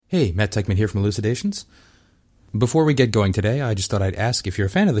Hey, Matt Teichman here from Elucidations. Before we get going today, I just thought I'd ask if you're a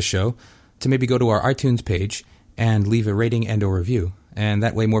fan of the show to maybe go to our iTunes page and leave a rating and or review, and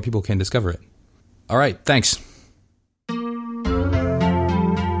that way more people can discover it. All right, thanks.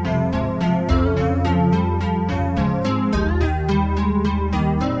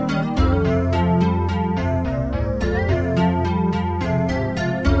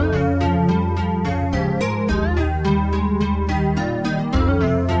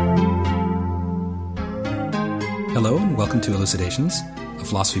 Hello and welcome to Elucidations, a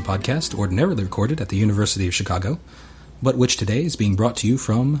philosophy podcast ordinarily recorded at the University of Chicago, but which today is being brought to you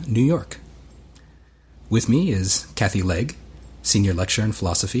from New York. With me is Kathy Legg, Senior Lecturer in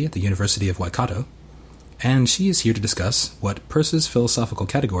Philosophy at the University of Waikato, and she is here to discuss what Peirce's philosophical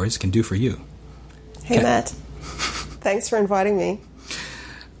categories can do for you. Hey, Matt. Thanks for inviting me.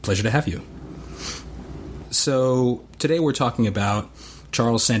 Pleasure to have you. So, today we're talking about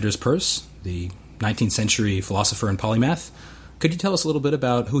Charles Sanders Peirce, the 19th century philosopher and polymath. Could you tell us a little bit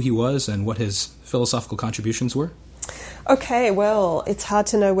about who he was and what his philosophical contributions were? Okay, well, it's hard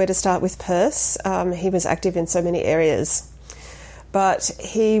to know where to start with Peirce. He was active in so many areas. But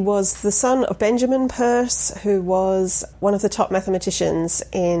he was the son of Benjamin Peirce, who was one of the top mathematicians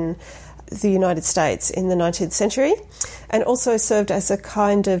in the United States in the 19th century, and also served as a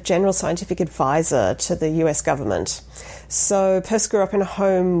kind of general scientific advisor to the US government. So Peirce grew up in a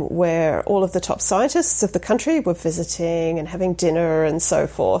home where all of the top scientists of the country were visiting and having dinner and so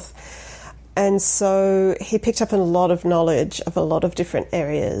forth. And so he picked up a lot of knowledge of a lot of different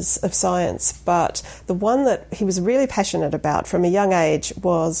areas of science. But the one that he was really passionate about from a young age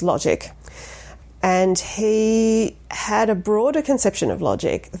was logic. And he had a broader conception of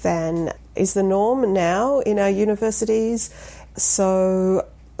logic than is the norm now in our universities. So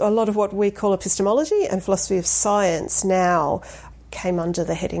a lot of what we call epistemology and philosophy of science now came under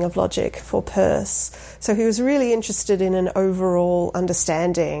the heading of logic for Peirce. So he was really interested in an overall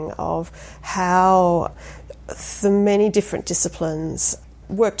understanding of how the many different disciplines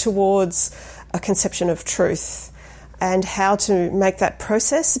work towards a conception of truth and how to make that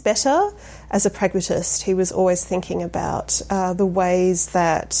process better. As a pragmatist, he was always thinking about the ways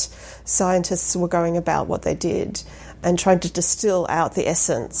that scientists were going about what they did and trying to distill out the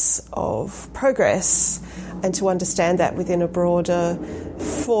essence of progress and to understand that within a broader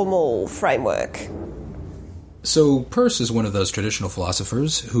formal framework. So Peirce is one of those traditional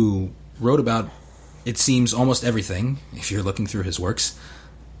philosophers who wrote about, it seems, almost everything, if you're looking through his works,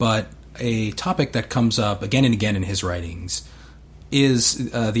 but a topic that comes up again and again in his writings is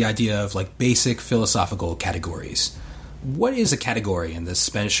the idea of like basic philosophical categories. What is a category in this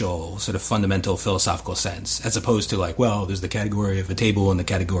special sort of fundamental philosophical sense, as opposed to like, well, there's the category of a table and the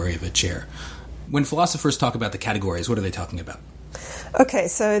category of a chair? When philosophers talk about the categories, what are they talking about? Okay,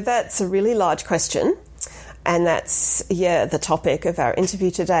 so that's a really large question. And that's, the topic of our interview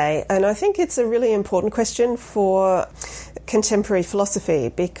today. And I think it's a really important question for contemporary philosophy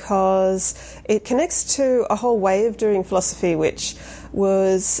because it connects to a whole way of doing philosophy which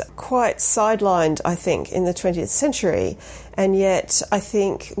was quite sidelined, I think, in the 20th century. And yet I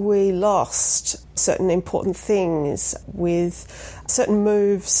think we lost certain important things with certain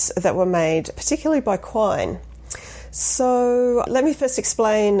moves that were made, particularly by Quine. So let me first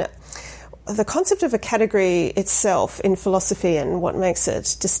explain the concept of a category itself in philosophy and what makes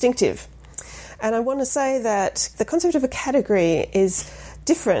it distinctive. And I want to say that the concept of a category is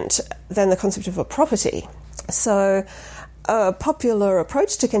different than the concept of a property. So a popular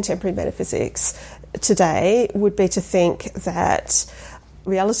approach to contemporary metaphysics today would be to think that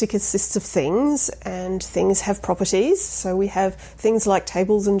reality consists of things and things have properties. So we have things like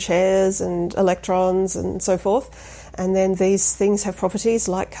tables and chairs and electrons and so forth. And then these things have properties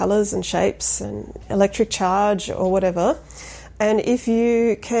like colours and shapes and electric charge or whatever. And if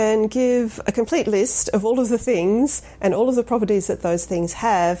you can give a complete list of all of the things and all of the properties that those things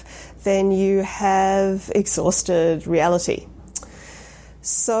have, then you have exhausted reality.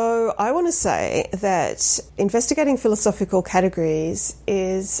 So I want to say that investigating philosophical categories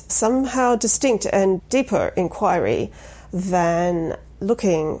is somehow distinct and deeper inquiry than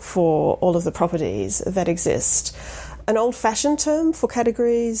looking for all of the properties that exist. An old-fashioned term for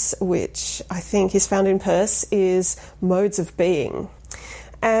categories, which I think is found in Peirce, is modes of being.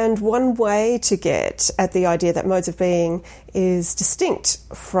 And one way to get at the idea that modes of being is distinct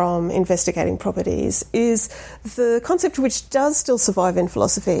from investigating properties is the concept which does still survive in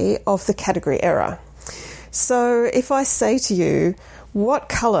philosophy of the category error. So if I say to you, what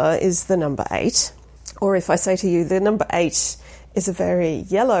colour is the number 8? Or if I say to you, the number 8 is a very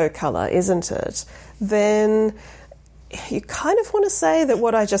yellow colour, isn't it? Then you kind of want to say that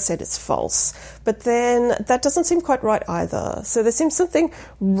what I just said is false, but then that doesn't seem quite right either. So there seems something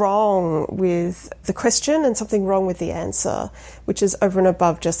wrong with the question and something wrong with the answer, which is over and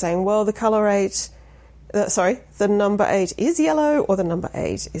above just saying, well, the number 8 is yellow or the number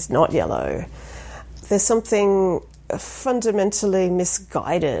 8 is not yellow. There's something fundamentally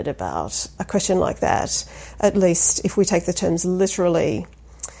misguided about a question like that, at least if we take the terms literally.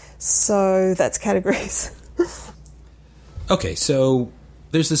 So that's categories. Okay, so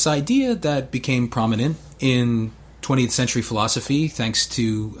there's this idea that became prominent in 20th century philosophy thanks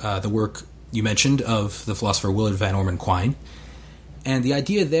to the work you mentioned of the philosopher Willard Van Orman Quine. And the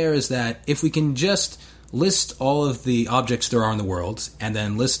idea there is that if we can just list all of the objects there are in the world and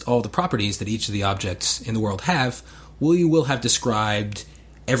then list all the properties that each of the objects in the world have, we will have described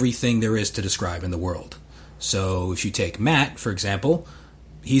everything there is to describe in the world. So if you take Matt, for example,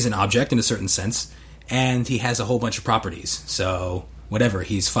 he's an object in a certain sense, and he has a whole bunch of properties. So whatever,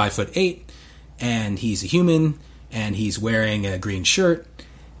 he's 5'8", and he's a human, and he's wearing a green shirt,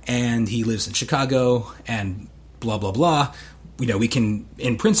 and he lives in Chicago, and blah, blah, blah. You know, we can,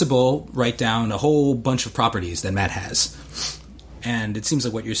 in principle, write down a whole bunch of properties that Matt has. And it seems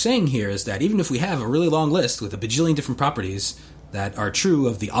like what you're saying here is that even if we have a really long list with a bajillion different properties that are true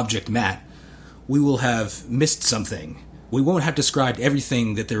of the object Matt, we will have missed something. We won't have described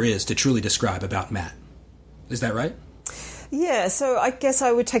everything that there is to truly describe about Matt. Is that right? Yeah, so I guess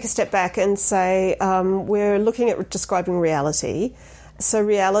I would take a step back and say we're looking at describing reality. So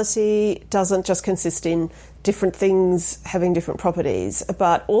reality doesn't just consist in different things having different properties,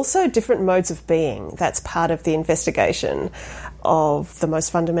 but also different modes of being. That's part of the investigation of the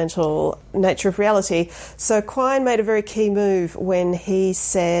most fundamental nature of reality. So Quine made a very key move when he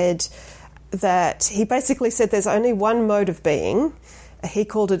said that he basically said there's only one mode of being. He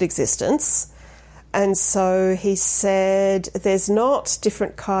called it existence. And so he said there's not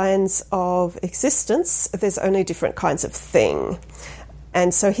different kinds of existence, there's only different kinds of thing.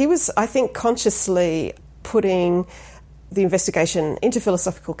 And so he was, I think, consciously putting the investigation into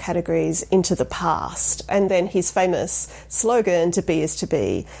philosophical categories into the past. And then his famous slogan, to be is to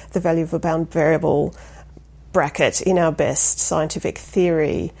be, the value of a bound variable bracket in our best scientific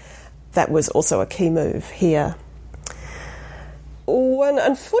theory, that was also a key move here. One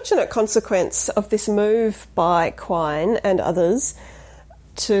unfortunate consequence of this move by Quine and others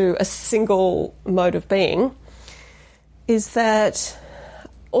to a single mode of being is that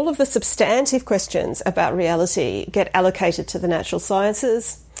all of the substantive questions about reality get allocated to the natural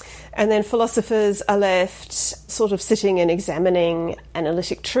sciences, and then philosophers are left sort of sitting and examining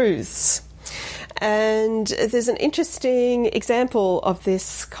analytic truths. And there's an interesting example of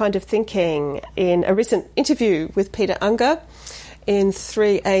this kind of thinking in a recent interview with Peter Unger in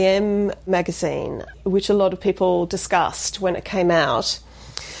 3am magazine, which a lot of people discussed when it came out,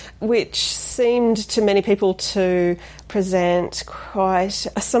 which seemed to many people to present quite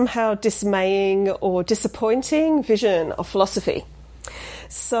a somehow dismaying or disappointing vision of philosophy.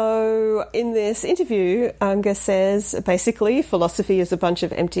 So in this interview, Unger says basically philosophy is a bunch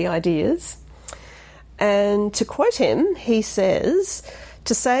of empty ideas. And to quote him, he says,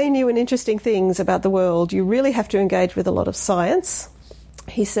 to say new and interesting things about the world, you really have to engage with a lot of science.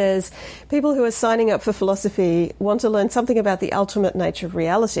 He says, people who are signing up for philosophy want to learn something about the ultimate nature of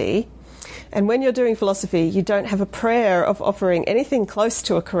reality. And when you're doing philosophy, you don't have a prayer of offering anything close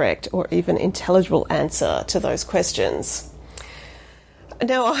to a correct or even intelligible answer to those questions.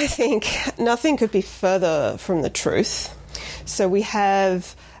 Now, I think nothing could be further from the truth. So we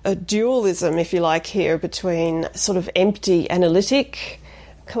have a dualism, if you like, here between sort of empty analytic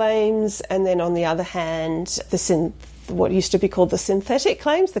claims and then, on the other hand, what used to be called the synthetic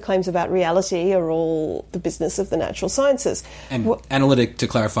claims. The claims about reality are all the business of the natural sciences. And analytic, to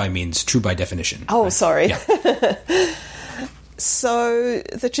clarify, means true by definition. Oh, right? Sorry. Yeah. So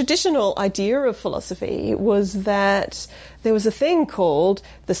the traditional idea of philosophy was that there was a thing called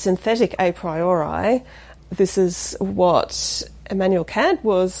the synthetic a priori. This is what Immanuel Kant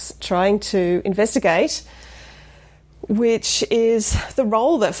was trying to investigate, which is the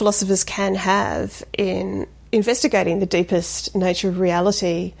role that philosophers can have in investigating the deepest nature of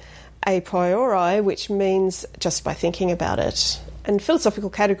reality a priori, which means just by thinking about it. And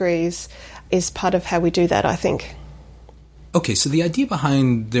philosophical categories is part of how we do that, I think. Okay, so the idea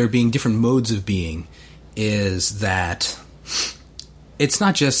behind there being different modes of being is that it's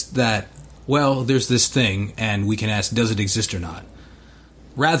not just that, well, there's this thing and we can ask, does it exist or not?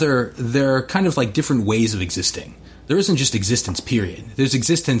 Rather, they're kind of like different ways of existing. there isn't just existence, period. There's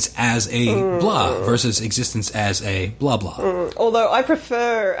existence as a blah versus existence as a blah blah. Although I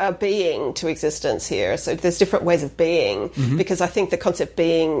prefer being to existence here. So there's different ways of being, because I think the concept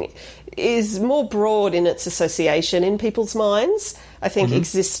being is more broad in its association in people's minds. I think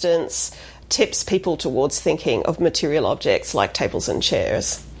existence tips people towards thinking of material objects like tables and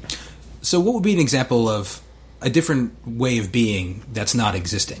chairs. So what would be an example of a different way of being that's not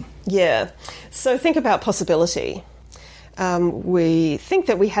existing? Yeah. So think about possibility. We think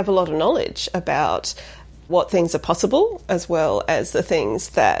that we have a lot of knowledge about what things are possible as well as the things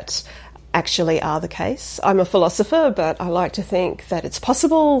that actually are the case. I'm a philosopher, but I like to think that it's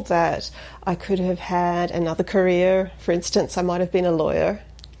possible that I could have had another career. For instance, I might have been a lawyer.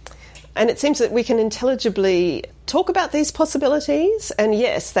 And it seems that we can intelligibly talk about these possibilities, and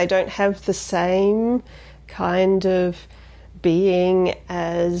yes, they don't have the same kind of being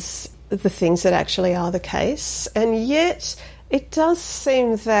as the things that actually are the case. And yet it does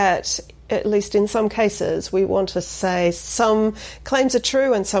seem that, at least in some cases, we want to say some claims are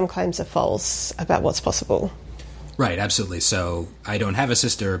true and some claims are false about what's possible. Right, absolutely. So I don't have a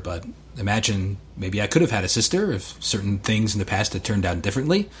sister, but imagine maybe I could have had a sister if certain things in the past had turned out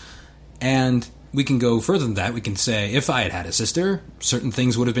differently. And we can go further than that. We can say, if I had had a sister, certain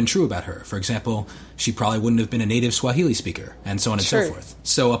things would have been true about her. For example, she probably wouldn't have been a native Swahili speaker, and so on and so forth.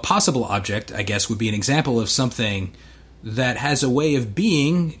 So a possible object, I guess, would be an example of something that has a way of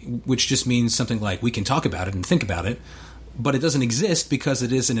being, which just means something like we can talk about it and think about it, but it doesn't exist because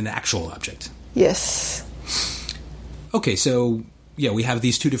it isn't an actual object. Yes. Okay, so, yeah, we have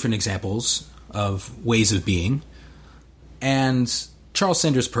these two different examples of ways of being, and Charles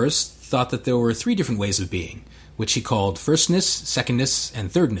Sanders Peirce thought that there were three different ways of being, which he called firstness, secondness, and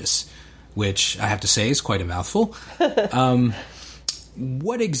thirdness, which I have to say is quite a mouthful.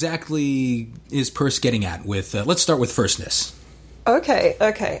 What exactly is Peirce getting at with, let's start with firstness.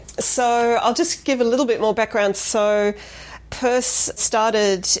 Okay. So I'll just give a little bit more background. So Peirce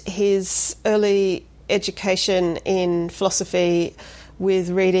started his early education in philosophy with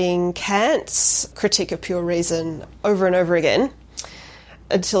reading Kant's Critique of Pure Reason over and over again,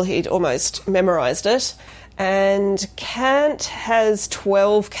 until he'd almost memorized it. And Kant has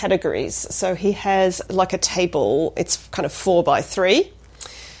 12 categories. So he has like a table, it's kind of 4 by 3.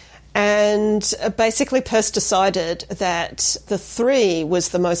 And basically Peirce decided that the 3 was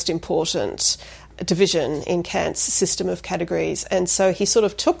the most important division in Kant's system of categories. And so he sort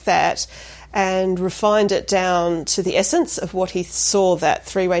of took that and refined it down to the essence of what he saw that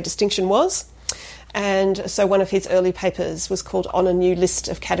 3-way distinction was. And so one of his early papers was called On a New List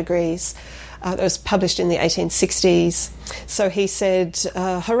of Categories. It was published in the 1860s. So he said,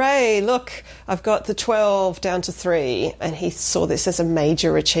 hooray, look, I've got the 12 down to 3. And he saw this as a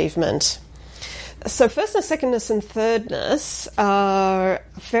major achievement. So firstness, secondness, and thirdness are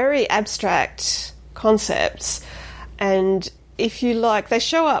very abstract concepts. And if you like, they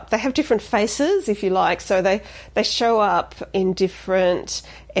show up, they have different faces, if you like. So they show up in different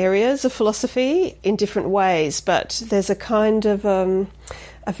areas of philosophy in different ways, but there's a kind of a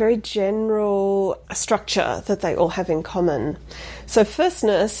very general structure that they all have in common. So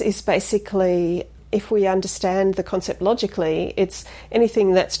firstness is basically, if we understand the concept logically, it's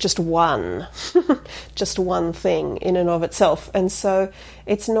anything that's just one, just one thing in and of itself. And so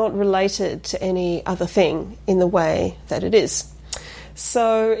it's not related to any other thing in the way that it is.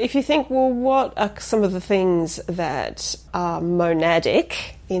 So if you think, well, what are some of the things that are monadic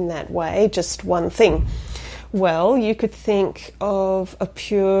in that way, just one thing? Well, you could think of a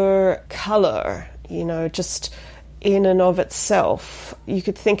pure colour, just in and of itself. You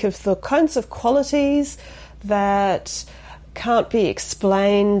could think of the kinds of qualities that can't be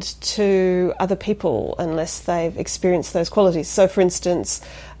explained to other people unless they've experienced those qualities. So, for instance,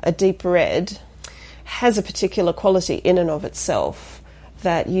 a deep red has a particular quality in and of itself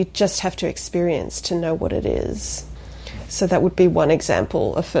that you just have to experience to know what it is. So that would be one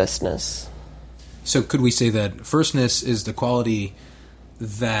example of firstness. So could we say that firstness is the quality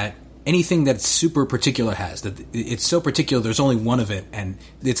that anything that's super particular has, that it's so particular there's only one of it, and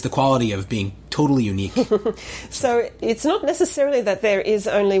it's the quality of being totally unique? So it's not necessarily that there is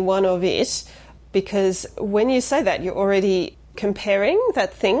only one of it, because when you say that, you're already comparing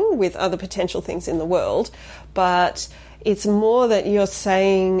that thing with other potential things in the world, but it's more that you're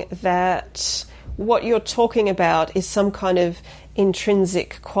saying that what you're talking about is some kind of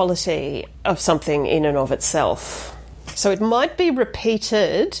intrinsic quality of something in and of itself. So it might be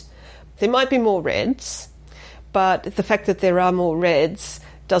repeated, there might be more reds, but the fact that there are more reds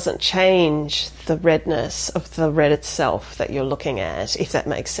doesn't change the redness of the red itself that you're looking at, if that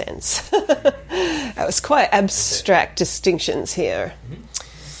makes sense. That was quite abstract distinctions here.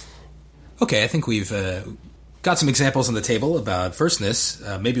 Okay, I think we've got some examples on the table about firstness.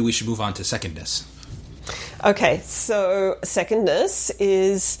 Maybe we should move on to secondness. Okay, so secondness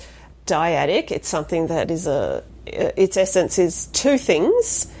is dyadic. It's something that is its essence is two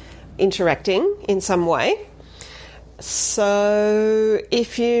things interacting in some way. So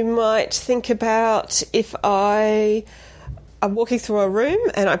if you might think about if I'm walking through a room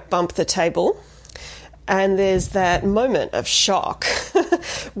and I bump the table, and there's that moment of shock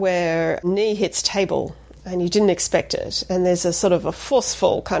where knee hits table and you didn't expect it, and there's a sort of a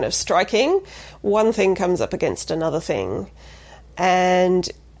forceful kind of striking. One thing comes up against another thing, and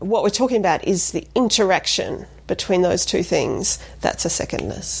what we're talking about is the interaction between those two things. That's a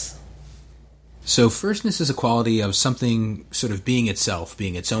secondness. So firstness is a quality of something sort of being itself,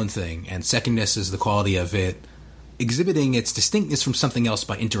 being its own thing, and secondness is the quality of it exhibiting its distinctness from something else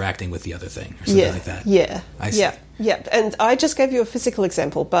by interacting with the other thing, or something like that. Yeah, I see. Yeah. And I just gave you a physical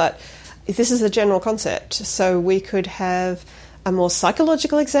example, but this is a general concept. So we could have a more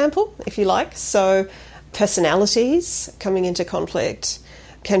psychological example, if you like. So personalities coming into conflict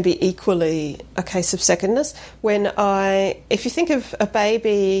can be equally a case of secondness. If you think of a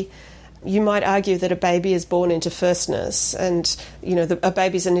baby, you might argue that a baby is born into firstness, and a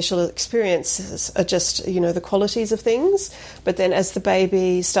baby's initial experiences are just the qualities of things. But then, as the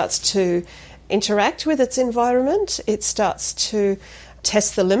baby starts to interact with its environment, it starts to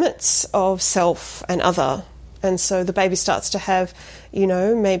test the limits of self and other, and so the baby starts to have,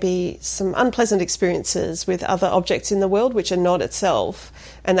 maybe some unpleasant experiences with other objects in the world which are not itself,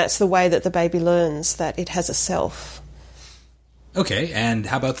 and that's the way that the baby learns that it has a self. Okay, and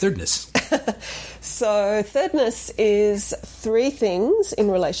how about thirdness? So thirdness is three things in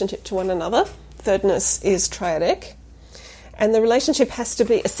relationship to one another. Thirdness is triadic, and the relationship has to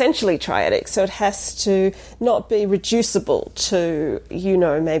be essentially triadic, so it has to not be reducible to,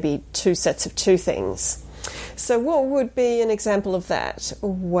 maybe two sets of two things. So what would be an example of that?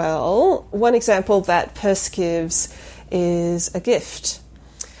 Well, one example that Peirce gives is a gift.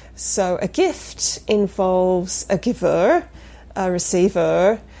 So a gift involves a giver, a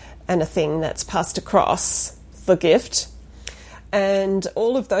receiver, and a thing that's passed across the gift. And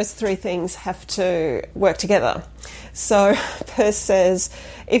all of those three things have to work together. So Peirce says,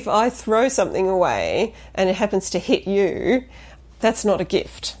 if I throw something away and it happens to hit you, that's not a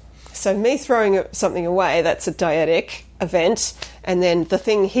gift. So me throwing something away, that's a dyadic event, and then the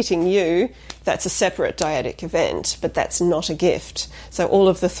thing hitting you, that's a separate dyadic event, but that's not a gift. So all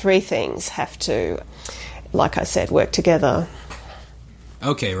of the three things have to, like I said, work together.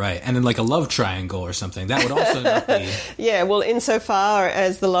 Okay, right. And then like a love triangle or something, that would also not be... Yeah, well, insofar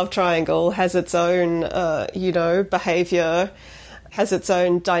as the love triangle has its own, behaviour, has its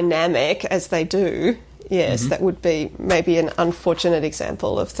own dynamic, as they do, yes, that would be maybe an unfortunate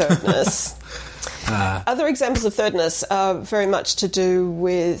example of thirdness. Other examples of thirdness are very much to do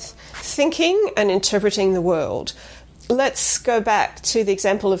with thinking and interpreting the world. Let's go back to the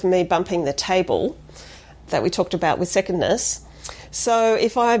example of me bumping the table that we talked about with secondness. So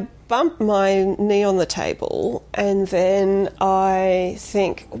if I bump my knee on the table and then I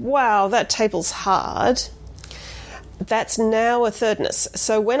think, wow, that table's hard, that's now a thirdness.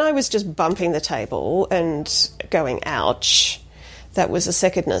 So when I was just bumping the table and going, ouch, that was a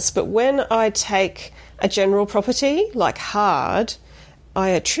secondness. But when I take a general property like hard, I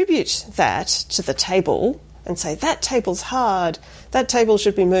attribute that to the table and say, that table's hard, that table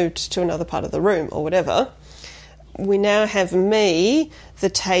should be moved to another part of the room or whatever. We now have me, the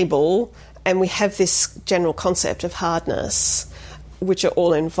table, and we have this general concept of hardness, which are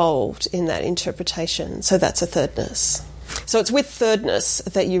all involved in that interpretation. So that's a thirdness. So it's with thirdness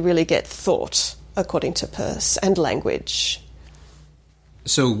that you really get thought, according to Peirce, and language.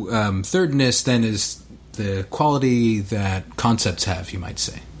 So thirdness then is the quality that concepts have, you might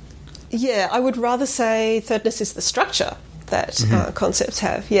say. Yeah, I would rather say thirdness is the structure that concepts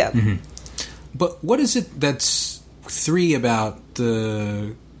have, yeah. But what is it that's three about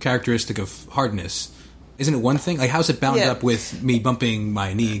the characteristic of hardness? Isn't it one thing? Like, how's it bound up with me bumping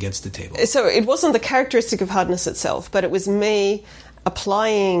my knee against the table? So it wasn't the characteristic of hardness itself, but it was me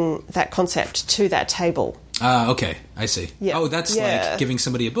applying that concept to that table. Okay, I see. Yeah. Oh, that's like giving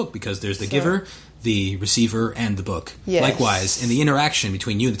somebody a book, because there's the giver, the receiver, and the book. Yes. Likewise, in the interaction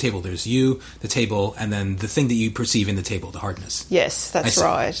between you and the table, there's you, the table, and then the thing that you perceive in the table, the hardness. Yes, that's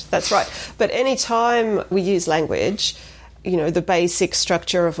right. That's right. But any time we use language, the basic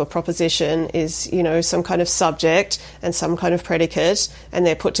structure of a proposition is, some kind of subject and some kind of predicate, and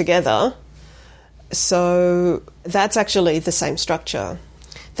they're put together. So that's actually the same structure.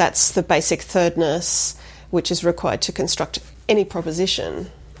 That's the basic thirdness which is required to construct any proposition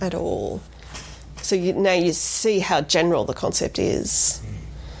at all. So now you see how general the concept is.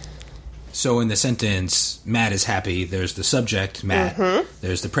 So in the sentence, Matt is happy, there's the subject, Matt,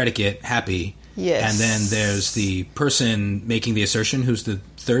 there's the predicate, happy, yes, and then there's the person making the assertion, who's the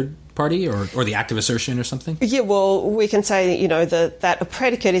third party, or the active assertion or something? Yeah, well, we can say, that a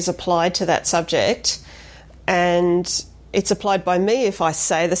predicate is applied to that subject, and it's applied by me if I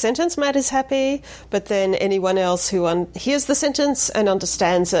say the sentence, Matt is happy, but then anyone else who hears the sentence and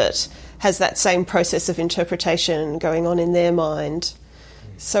understands it has that same process of interpretation going on in their mind.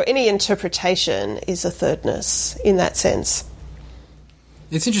 So any interpretation is a thirdness in that sense.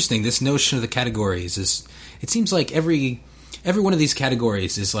 It's interesting, this notion of the categories is, it seems like every one of these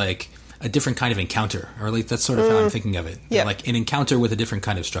categories is like a different kind of encounter, or at least that's sort of how I'm thinking of it. Yep. Like an encounter with a different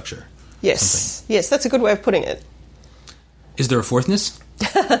kind of structure. Yes, something. Yes, that's a good way of putting it. Is there a fourthness?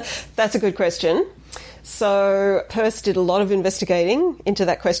 That's a good question. So Peirce did a lot of investigating into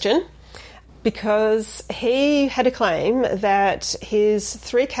that question, because he had a claim that his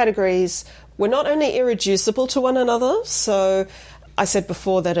three categories were not only irreducible to one another, so I said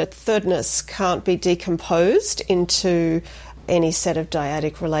before that a thirdness can't be decomposed into any set of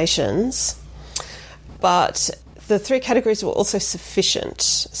dyadic relations, but the three categories were also sufficient.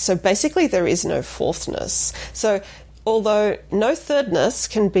 So basically there is no fourthness. So although no thirdness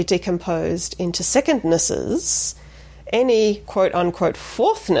can be decomposed into secondnesses, any quote-unquote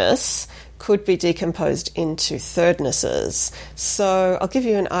fourthness could be decomposed into thirdnesses. So I'll give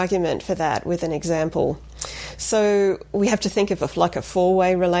you an argument for that with an example. So we have to think of it like a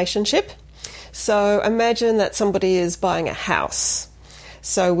four-way relationship. So imagine that somebody is buying a house.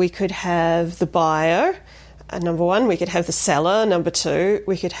 So we could have the buyer, number one, we could have the seller, number two,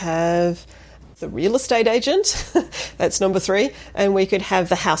 we could have the real estate agent, that's number three, and we could have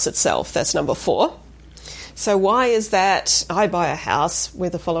the house itself, that's number four. So why is that I buy a house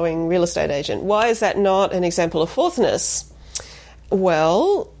with the following real estate agent? Why is that not an example of fourthness?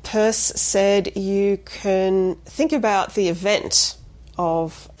 Well, Peirce said you can think about the event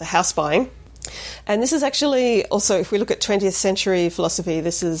of the house buying. And this is actually also, if we look at 20th century philosophy,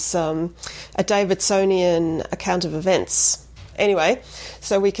 this is a Davidsonian account of events. Anyway,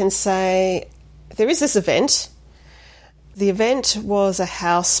 so we can say there is this event. The event was a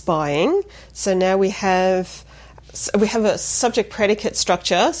house buying. So now we have a subject-predicate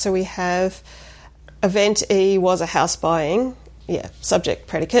structure. So we have event E was a house buying. Yeah,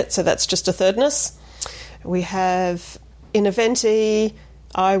 subject-predicate. So that's just a thirdness. We have in event E,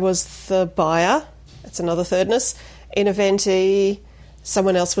 I was the buyer. That's another thirdness. In event E,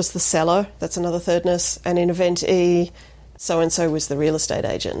 someone else was the seller. That's another thirdness. And in event E, so-and-so was the real estate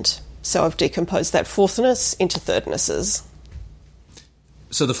agent. So I've decomposed that fourthness into thirdnesses.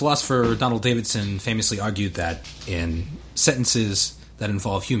 So the philosopher Donald Davidson famously argued that in sentences that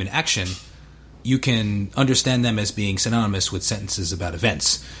involve human action, you can understand them as being synonymous with sentences about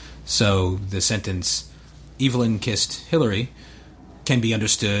events. So the sentence, Evelyn kissed Hillary, can be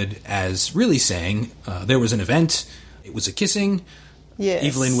understood as really saying there was an event, it was a kissing, yes.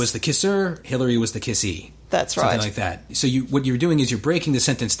 Evelyn was the kisser, Hillary was the kissee. That's something right. Like that. So what you're doing is you're breaking the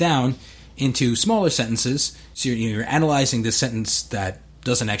sentence down into smaller sentences. So you're analyzing this sentence that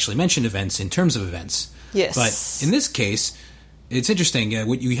doesn't actually mention events in terms of events. Yes. But in this case, it's interesting.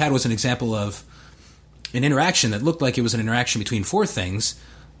 What you had was an example of an interaction that looked like it was an interaction between four things,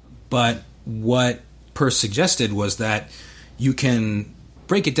 but what Peirce suggested was that you can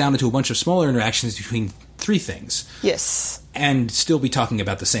break it down into a bunch of smaller interactions between three things. Yes. And still be talking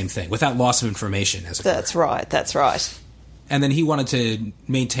about the same thing without loss of information, as it were. That's right, that's right. And then he wanted to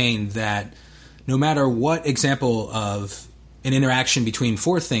maintain that no matter what example of an interaction between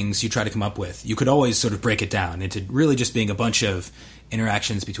four things you try to come up with, you could always sort of break it down into really just being a bunch of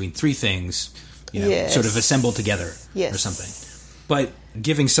interactions between three things, yes. sort of assembled together yes. or something. But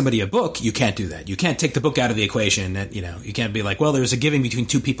giving somebody a book, you can't do that. You can't take the book out of the equation. You can't be like, well, there was a giving between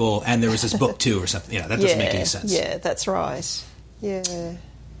two people and there was this book too or something. That doesn't make any sense. Yeah, that's right. Yeah.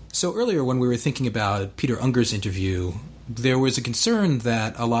 So earlier when we were thinking about Peter Unger's interview, there was a concern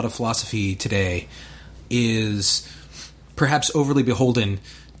that a lot of philosophy today is perhaps overly beholden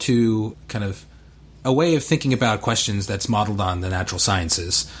to kind of a way of thinking about questions that's modeled on the natural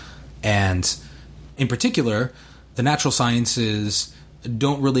sciences. And in particular, the natural sciences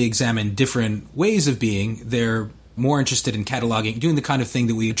don't really examine different ways of being. They're more interested in cataloging, doing the kind of thing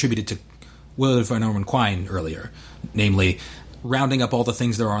that we attributed to Willard Van Orman Quine earlier, namely rounding up all the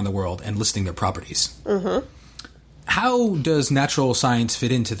things there are in the world and listing their properties. Mm-hmm. How does natural science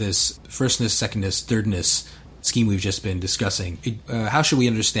fit into this firstness, secondness, thirdness scheme we've just been discussing? How should we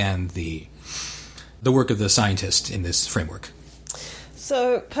understand the work of the scientist in this framework?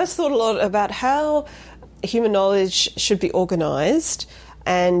 So Peirce thought a lot about how human knowledge should be organised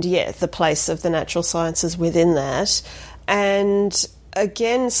and, the place of the natural sciences within that. And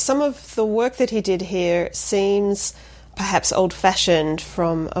again, some of the work that he did here seems perhaps old-fashioned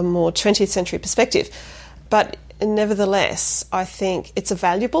from a more 20th century perspective. But nevertheless, I think it's a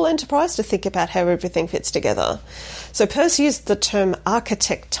valuable enterprise to think about how everything fits together. So Peirce used the term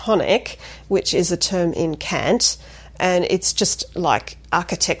architectonic, which is a term in Kant, and it's just like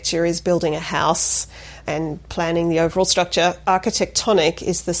architecture is building a house and planning the overall structure. Architectonic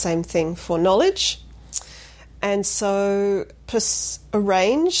is the same thing for knowledge. And so Peirce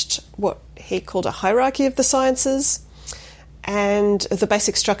arranged what he called a hierarchy of the sciences, and the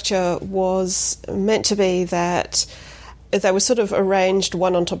basic structure was meant to be that they were sort of arranged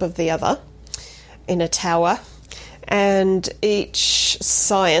one on top of the other in a tower, and each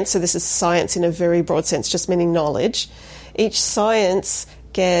science, so this is science in a very broad sense, just meaning knowledge, each science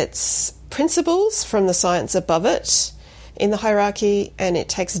gets principles from the science above it in the hierarchy, and it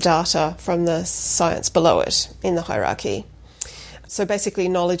takes data from the science below it in the hierarchy. So basically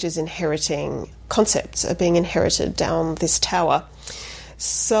knowledge is inheriting, concepts are being inherited down this tower.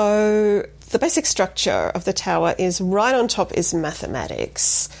 So the basic structure of the tower is right on top is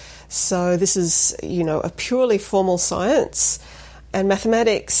mathematics. So this is, a purely formal science. And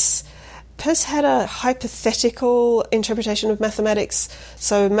mathematics, Peirce had a hypothetical interpretation of mathematics.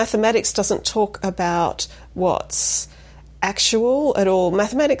 So mathematics doesn't talk about what's actual at all.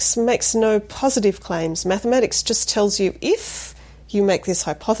 Mathematics makes no positive claims. Mathematics just tells you if you make this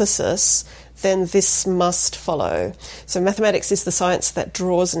hypothesis, then this must follow. So mathematics is the science that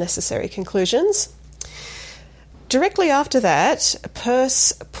draws necessary conclusions. Directly after that,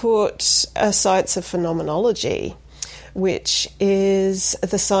 Peirce put a science of phenomenology, which is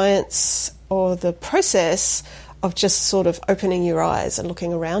the science or the process of just sort of opening your eyes and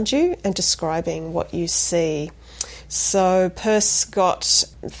looking around you and describing what you see. So Peirce got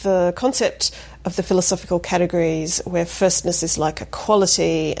the concept of the philosophical categories where firstness is like a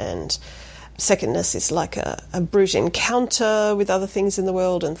quality and secondness is like a brute encounter with other things in the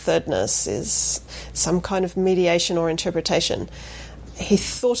world, and thirdness is some kind of mediation or interpretation. He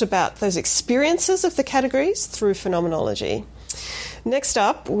thought about those experiences of the categories through phenomenology. Next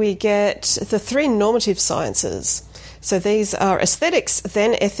up, we get the three normative sciences. So these are aesthetics,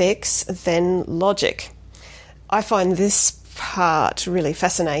 then ethics, then logic. I find this part really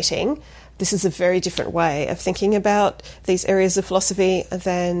fascinating. This is a very different way of thinking about these areas of philosophy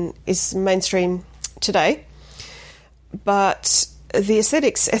than is mainstream today. But the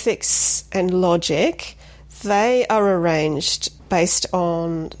aesthetics, ethics, and logic, they are arranged based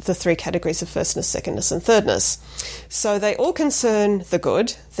on the three categories of firstness, secondness, and thirdness. So they all concern the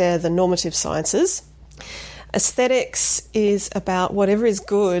good. They're the normative sciences. Aesthetics is about whatever is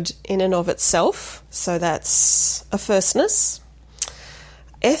good in and of itself. So that's a firstness.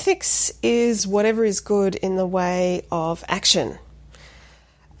 Ethics is whatever is good in the way of action.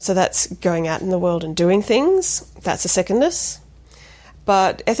 So that's going out in the world and doing things. That's a secondness.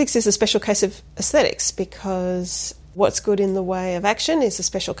 But ethics is a special case of aesthetics because what's good in the way of action is a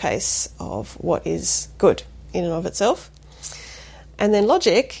special case of what is good in and of itself. And then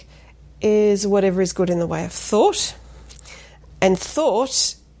logic is whatever is good in the way of thought. And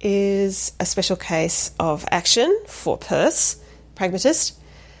thought is a special case of action for Peirce, pragmatist.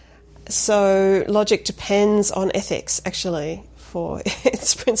 So logic depends on ethics, actually, for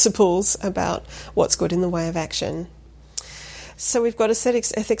its principles about what's good in the way of action. So we've got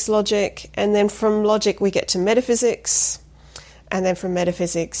aesthetics, ethics, logic, and then from logic we get to metaphysics, and then from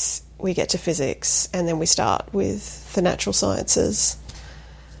metaphysics we get to physics, and then we start with the natural sciences.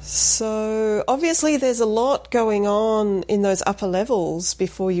 So obviously there's a lot going on in those upper levels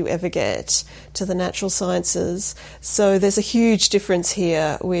before you ever get to the natural sciences. So there's a huge difference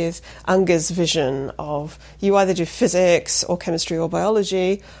here with Unger's vision of you either do physics or chemistry or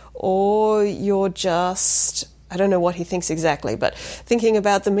biology, or you're just, I don't know what he thinks exactly, but thinking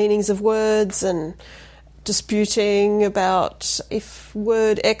about the meanings of words and disputing about if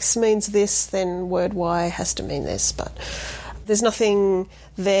word X means this, then word Y has to mean this. But there's nothing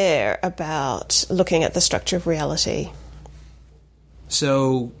there about looking at the structure of reality.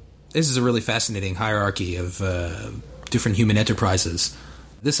 So this is a really fascinating hierarchy of different human enterprises.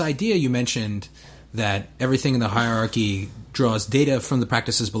 This idea you mentioned that everything in the hierarchy draws data from the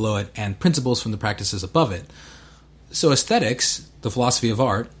practices below it and principles from the practices above it. So aesthetics, the philosophy of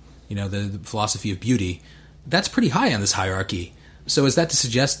art, the philosophy of beauty, that's pretty high on this hierarchy. So is that to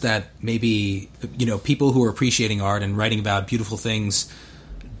suggest that maybe, people who are appreciating art and writing about beautiful things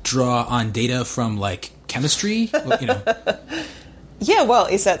draw on data from, like, chemistry? Yeah, well,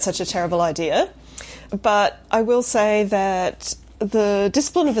 is that such a terrible idea? But I will say that the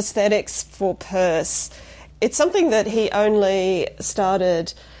discipline of aesthetics for Peirce, it's something that he only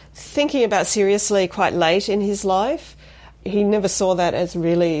started thinking about seriously quite late in his life. He never saw that as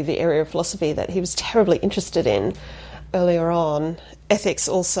really the area of philosophy that he was terribly interested in earlier on, ethics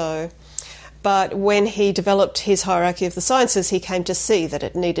also. But when he developed his hierarchy of the sciences, he came to see that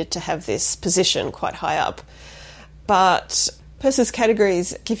it needed to have this position quite high up. But Peirce's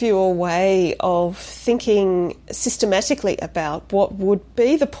categories give you a way of thinking systematically about what would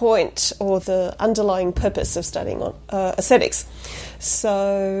be the point or the underlying purpose of studying aesthetics.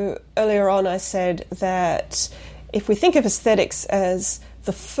 So earlier on I said that if we think of aesthetics as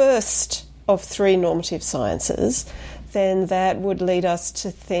the first of three normative sciences, then that would lead us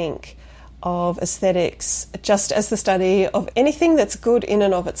to think of aesthetics just as the study of anything that's good in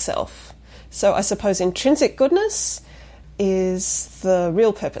and of itself. So I suppose intrinsic goodness is the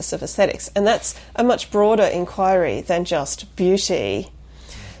real purpose of aesthetics, and that's a much broader inquiry than just beauty.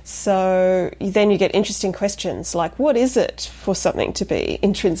 So then you get interesting questions like, what is it for something to be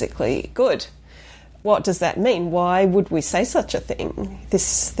intrinsically good? What does that mean? Why would we say such a thing?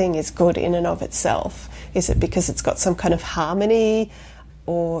 This thing is good in and of itself. Is it because it's got some kind of harmony?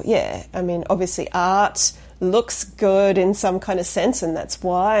 Or, obviously art looks good in some kind of sense, and that's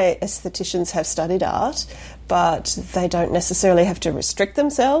why aestheticians have studied art, but they don't necessarily have to restrict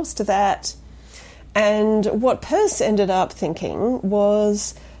themselves to that. And what Peirce ended up thinking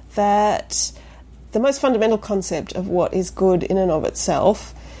was that the most fundamental concept of what is good in and of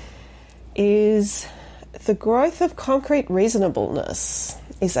itself is the growth of concrete reasonableness,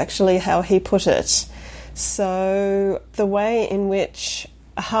 is actually how he put it. So the way in which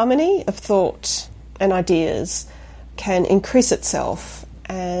a harmony of thought and ideas can increase itself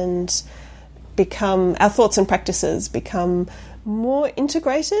and our thoughts and practices become more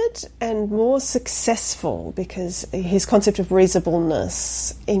integrated and more successful, because his concept of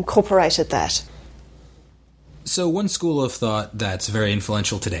reasonableness incorporated that. So one school of thought that's very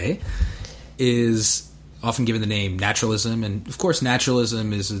influential today is often given the name naturalism, and of course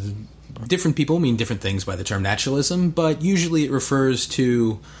naturalism is different people mean different things by the term naturalism, but usually it refers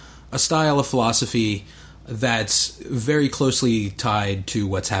to a style of philosophy that's very closely tied to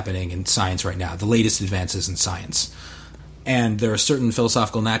what's happening in science right now, the latest advances in science. And there are certain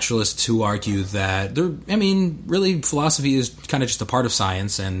philosophical naturalists who argue that really philosophy is kind of just a part of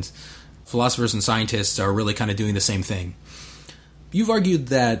science, and philosophers and scientists are really kind of doing the same thing. You've argued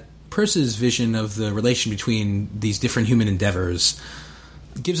that Peirce's vision of the relation between these different human endeavors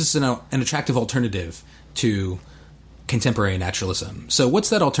gives us an attractive alternative to contemporary naturalism. So what's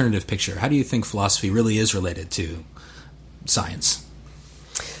that alternative picture? How do you think philosophy really is related to science?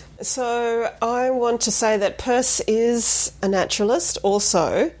 So I want to say that Peirce is a naturalist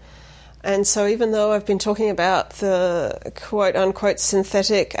also. And so even though I've been talking about the quote-unquote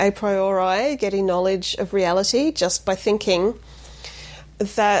synthetic a priori, getting knowledge of reality just by thinking,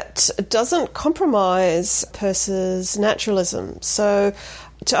 that doesn't compromise Peirce's naturalism. So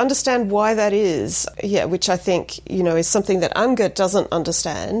to understand why that is, which I think, is something that Unger doesn't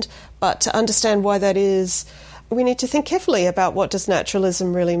understand, but to understand why that is, we need to think carefully about what does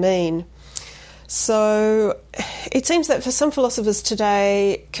naturalism really mean. So it seems that for some philosophers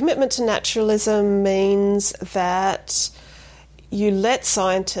today, commitment to naturalism means that you let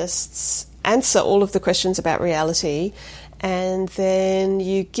scientists answer all of the questions about reality, and then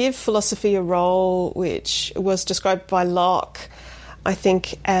you give philosophy a role which was described by Locke, I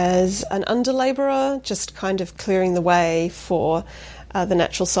think, as an underlabourer, just kind of clearing the way for the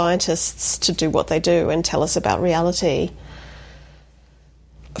natural scientists to do what they do and tell us about reality.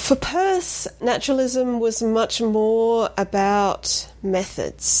 For Peirce, naturalism was much more about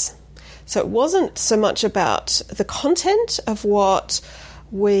methods. So it wasn't so much about the content of what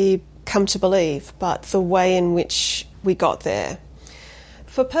we come to believe, but the way in which we got there.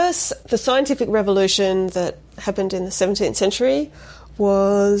 For Peirce, the scientific revolution that happened in the 17th century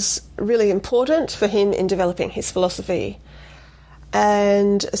was really important for him in developing his philosophy.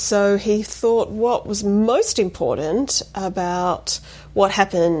 And so he thought what was most important about what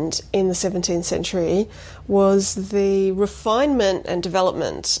happened in the 17th century was the refinement and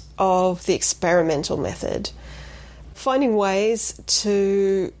development of the experimental method, finding ways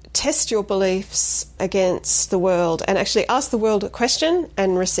to test your beliefs against the world and actually ask the world a question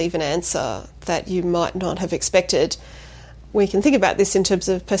and receive an answer that you might not have expected. We can think about this in terms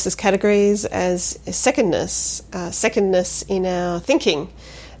of Peirce's categories as secondness in our thinking.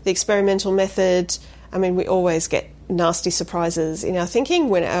 The experimental method, we always get nasty surprises in our thinking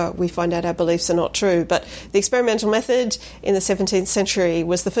when we find out our beliefs are not true. But the experimental method in the 17th century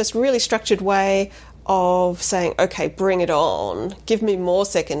was the first really structured way of saying, okay, bring it on, give me more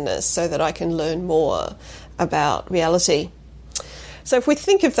secondness so that I can learn more about reality. So if we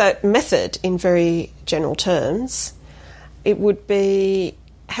think of that method in very general terms, it would be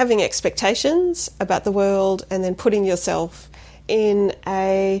having expectations about the world and then putting yourself in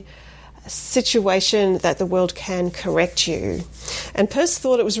a situation that the world can correct you. And Peirce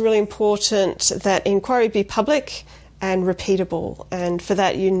thought it was really important that inquiry be public and repeatable, and for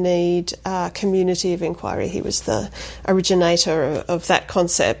that you need a community of inquiry. He was the originator of that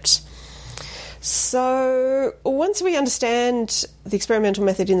concept. So once we understand the experimental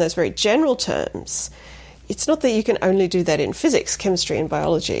method in those very general terms, it's not that you can only do that in physics, chemistry and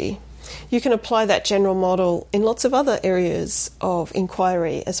biology. You can apply that general model in lots of other areas of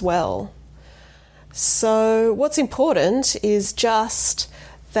inquiry as well. So what's important is just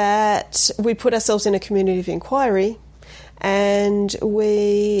that we put ourselves in a community of inquiry and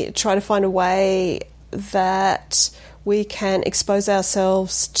we try to find a way that we can expose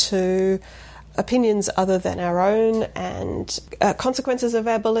ourselves to opinions other than our own and consequences of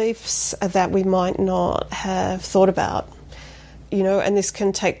our beliefs that we might not have thought about. And this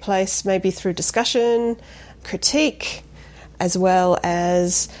can take place maybe through discussion, critique, as well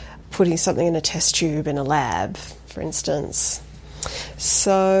as putting something in a test tube in a lab, for instance.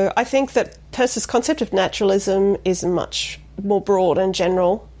 So I think that Peirce's concept of naturalism is much more broad and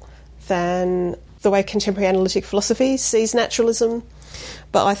general than the way contemporary analytic philosophy sees naturalism,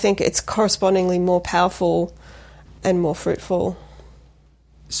 but I think it's correspondingly more powerful and more fruitful.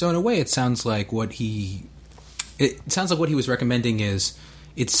 So in a way, it sounds like what he was recommending is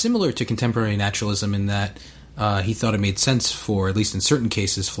it's similar to contemporary naturalism in that he thought it made sense for, at least in certain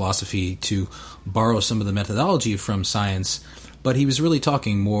cases, philosophy to borrow some of the methodology from science, but he was really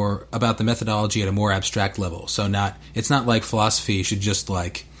talking more about the methodology at a more abstract level. So it's not like philosophy should just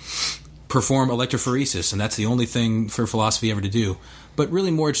perform electrophoresis and that's the only thing for philosophy ever to do, but really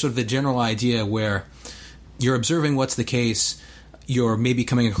more sort of the general idea where you're observing what's the case, you're maybe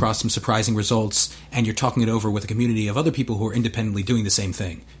coming across some surprising results, and you're talking it over with a community of other people who are independently doing the same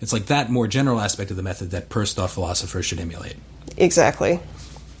thing. It's like that more general aspect of the method that Peirce thought philosophers should emulate. Exactly.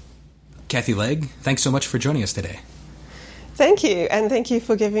 Kathy Legge, thanks so much for joining us today. Thank you, and thank you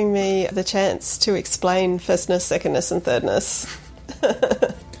for giving me the chance to explain firstness, secondness, and thirdness.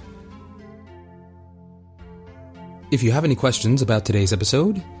 If you have any questions about today's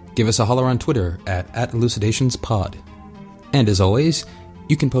episode, give us a holler on Twitter at @elucidationspod. And as always,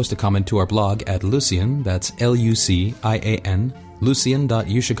 you can post a comment to our blog at Lucian, that's Lucian,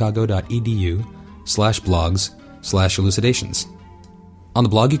 lucian.uchicago.edu/blogs/elucidations. On the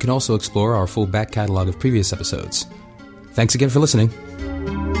blog, you can also explore our full back catalog of previous episodes. Thanks again for listening.